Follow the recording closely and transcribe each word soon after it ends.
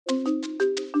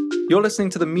You're listening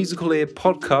to the Musical Ear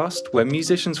podcast, where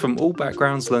musicians from all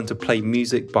backgrounds learn to play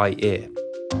music by ear.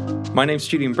 My name's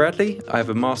Julian Bradley, I have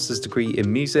a master's degree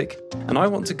in music, and I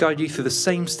want to guide you through the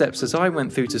same steps as I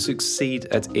went through to succeed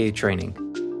at ear training.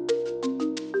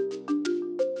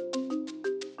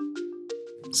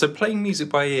 So playing music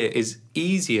by ear is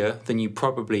easier than you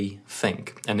probably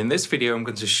think. And in this video, I'm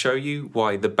going to show you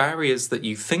why the barriers that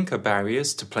you think are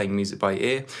barriers to playing music by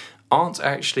ear aren't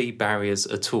actually barriers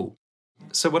at all.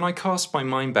 So when I cast my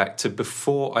mind back to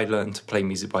before I learned to play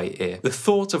music by ear, the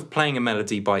thought of playing a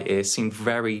melody by ear seemed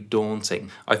very daunting.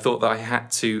 I thought that I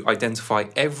had to identify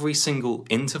every single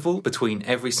interval between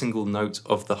every single note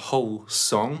of the whole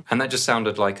song, and that just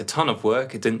sounded like a ton of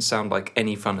work. It didn't sound like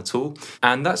any fun at all.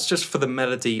 And that's just for the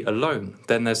melody alone.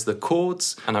 Then there's the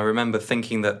chords, and I remember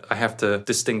thinking that I have to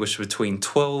distinguish between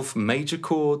 12 major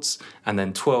chords and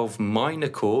then 12 minor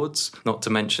chords, not to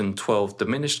mention 12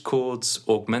 diminished chords,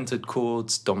 augmented chords,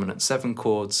 dominant 7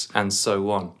 chords, and so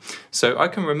on. So I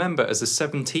can remember as a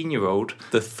 17-year-old,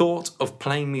 the thought of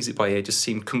playing music by ear just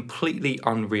seemed completely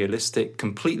unrealistic,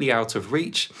 completely out of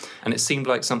reach, and it seemed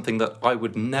like something that I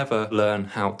would never learn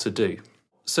how to do.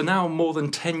 So now, more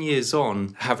than 10 years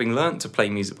on, having learnt to play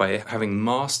music by ear, having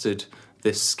mastered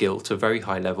this skill to a very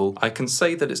high level, I can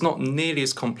say that it's not nearly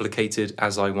as complicated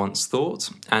as I once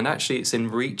thought, and actually it's in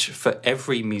reach for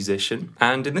every musician.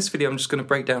 And in this video I'm just going to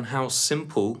break down how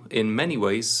simple in many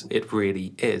ways it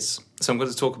really is. So I'm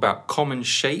going to talk about common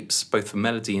shapes, both for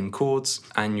melody and chords,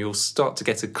 and you'll start to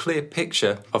get a clear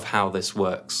picture of how this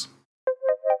works.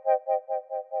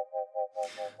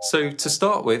 So to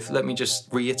start with, let me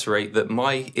just reiterate that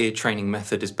my ear training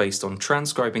method is based on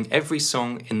transcribing every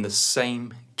song in the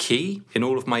same key. In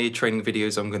all of my ear training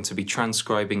videos, I'm going to be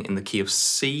transcribing in the key of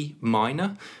C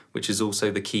minor, which is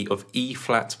also the key of E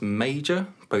flat major.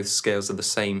 Both scales are the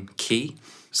same key.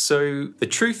 So the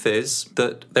truth is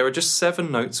that there are just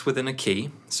 7 notes within a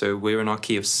key. So we're in our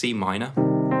key of C minor.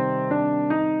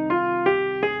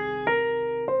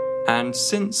 And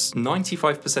since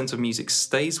 95% of music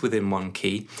stays within one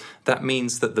key, that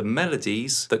means that the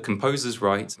melodies that composers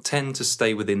write tend to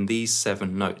stay within these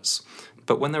 7 notes.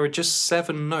 But when there are just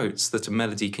 7 notes that a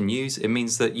melody can use, it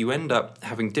means that you end up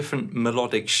having different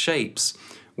melodic shapes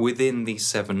within these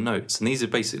 7 notes. And these are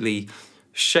basically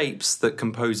shapes that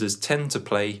composers tend to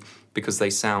play because they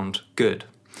sound good.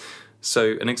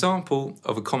 So an example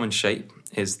of a common shape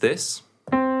is this.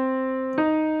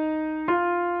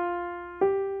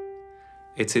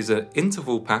 It is an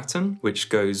interval pattern which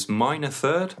goes minor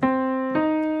third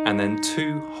and then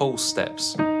 2 whole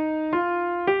steps.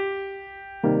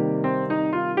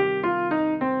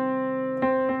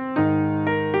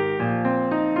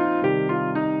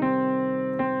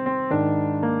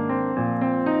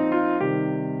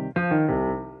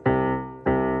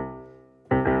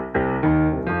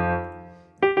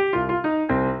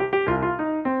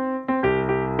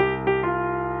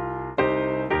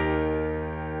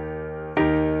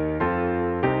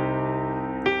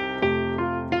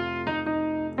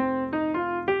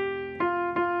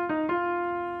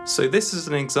 So this is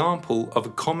an example of a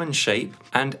common shape,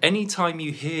 and anytime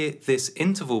you hear this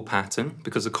interval pattern,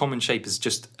 because a common shape is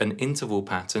just an interval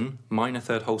pattern, minor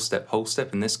third whole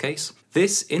step in this case,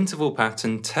 this interval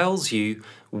pattern tells you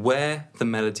where the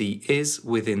melody is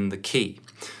within the key.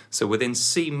 So within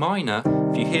C minor,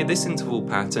 if you hear this interval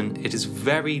pattern, it is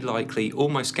very likely,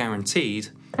 almost guaranteed,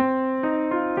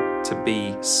 to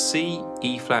be C,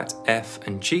 E flat, F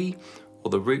and G, or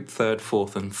the root 3rd,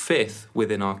 4th and 5th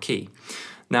within our key.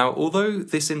 Now, although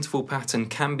this interval pattern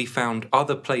can be found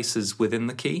other places within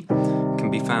the key, it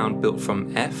can be found built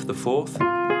from F, the 4th,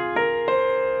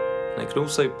 and it could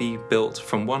also be built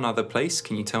from one other place.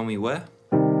 Can you tell me where?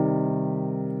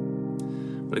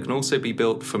 But it can also be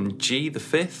built from G, the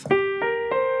 5th.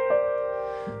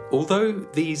 Although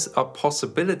these are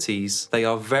possibilities, they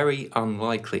are very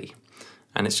unlikely,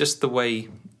 and it's just the way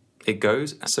it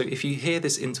goes. So if you hear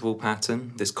this interval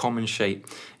pattern, this common shape,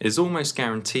 it is almost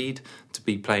guaranteed to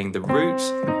be playing the root,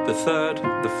 the 3rd,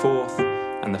 the 4th,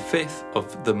 and the 5th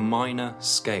of the minor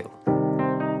scale.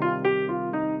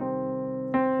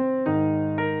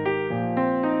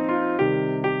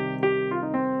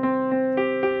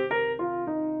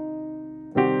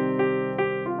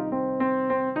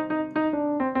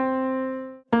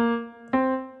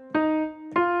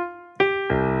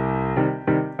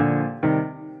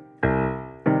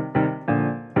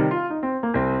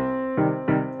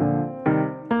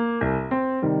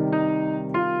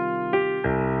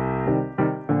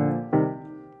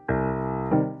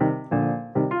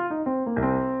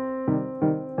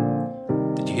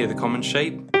 hear the common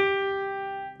shape.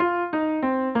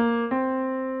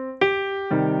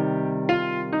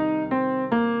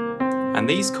 And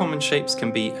these common shapes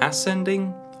can be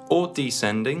ascending or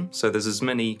descending. So there's as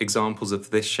many examples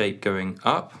of this shape going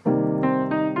up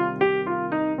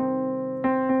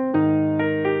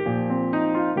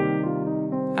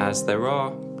as there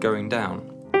are going down.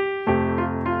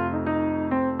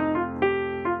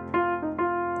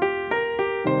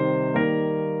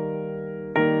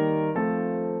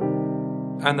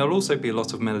 And there'll also be a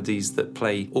lot of melodies that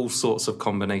play all sorts of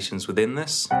combinations within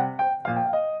this.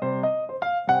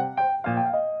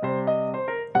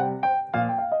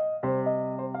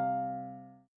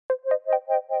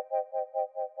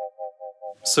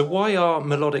 So why are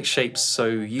melodic shapes so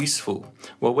useful?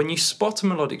 Well, when you spot a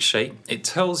melodic shape, it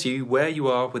tells you where you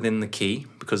are within the key,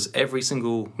 because every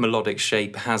single melodic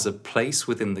shape has a place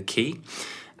within the key.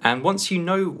 And once you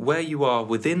know where you are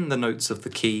within the notes of the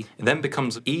key, it then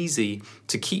becomes easy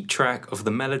to keep track of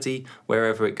the melody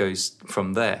wherever it goes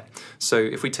from there. So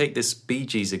if we take this Bee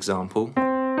Gees example,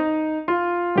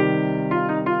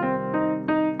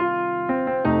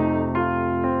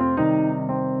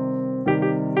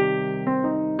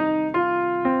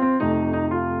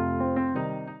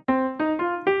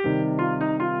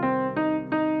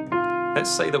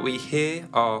 let's say that we hear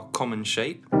our common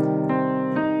shape,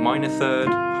 minor third,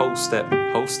 whole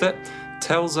step,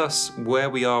 tells us where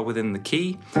we are within the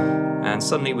key, and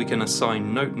suddenly we can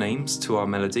assign note names to our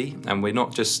melody, and we're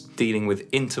not just dealing with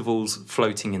intervals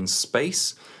floating in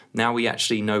space. Now we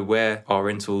actually know where our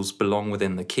intervals belong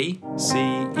within the key. C,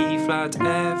 E flat,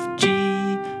 F, G,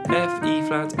 F, E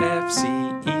flat, F, C,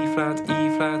 E flat,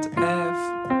 F.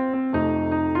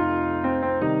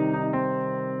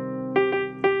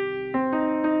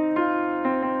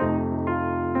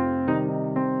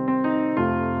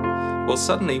 Well,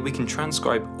 suddenly we can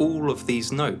transcribe all of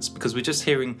these notes because we're just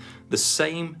hearing the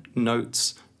same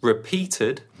notes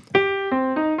repeated.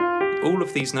 All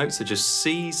of these notes are just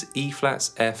C's, E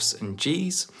flats, F's and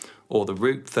G's, or the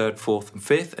root, third, fourth and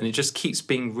fifth, and it just keeps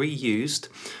being reused.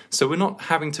 So we're not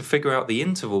having to figure out the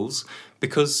intervals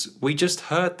because we just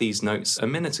heard these notes a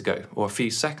minute ago or a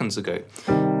few seconds ago,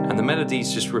 and the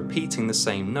melody's just repeating the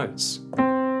same notes.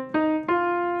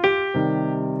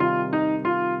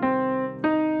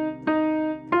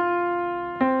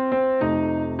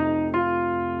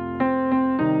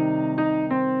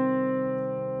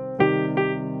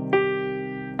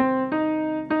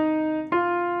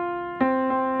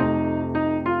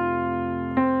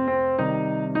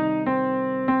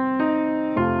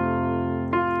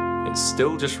 It's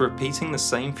still just repeating the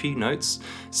same few notes.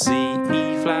 C,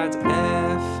 E flat,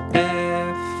 F,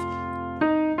 F.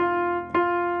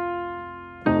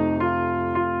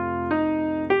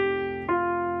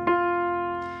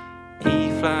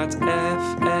 E flat,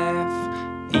 F, F.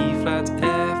 E flat,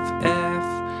 F,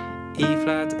 F. E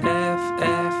flat, F,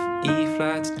 F. E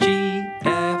flat, G,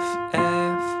 F,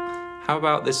 F. How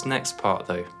about this next part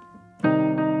though?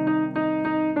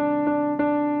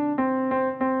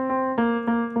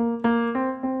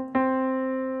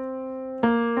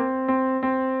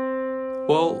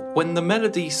 Well, when the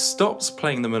melody stops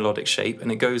playing the melodic shape and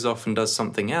it goes off and does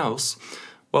something else,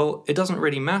 well, it doesn't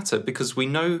really matter because we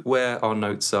know where our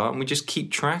notes are and we just keep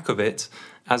track of it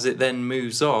as it then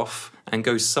moves off and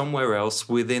goes somewhere else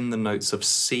within the notes of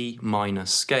C minor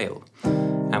scale.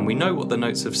 And we know what the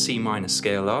notes of C minor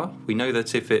scale are. We know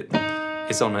that if it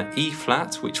is on an E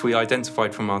flat, which we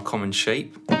identified from our common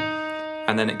shape,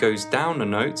 and then it goes down a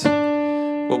note,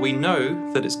 well, we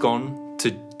know that it's gone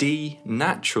to D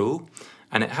natural,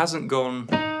 and it hasn't gone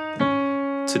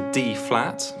to D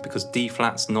flat because D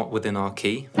flat's not within our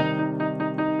key.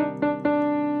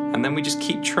 And then we just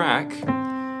keep track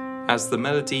as the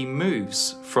melody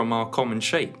moves from our common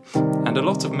shape. And a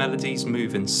lot of melodies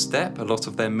move in step. A lot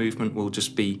of their movement will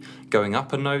just be going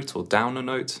up a note or down a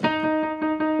note.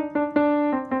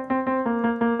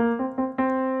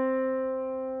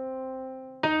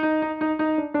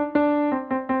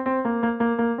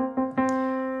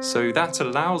 So that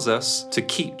allows us to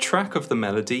keep track of the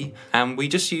melody, and we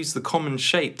just use the common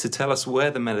shape to tell us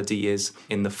where the melody is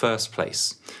in the first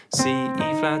place. C,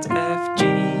 E flat, F, G.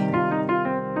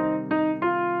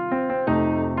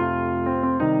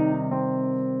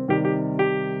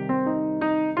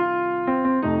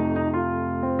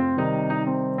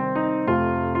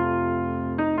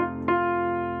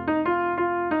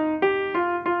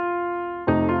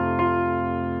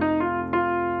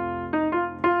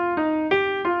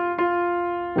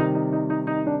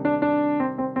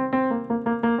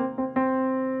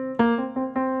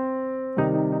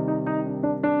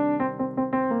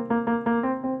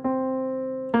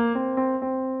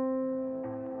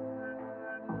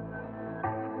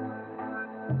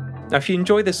 Now, if you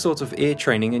enjoy this sort of ear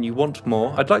training and you want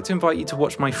more, I'd like to invite you to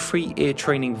watch my free ear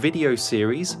training video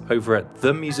series over at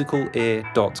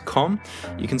themusicalear.com.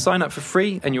 You can sign up for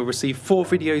free and you'll receive 4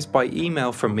 videos by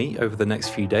email from me over the next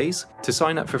few days. To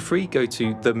sign up for free, go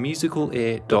to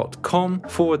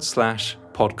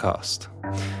themusicalear.com/podcast.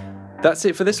 That's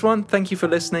it for this one. Thank you for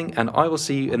listening, and I will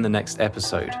see you in the next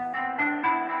episode.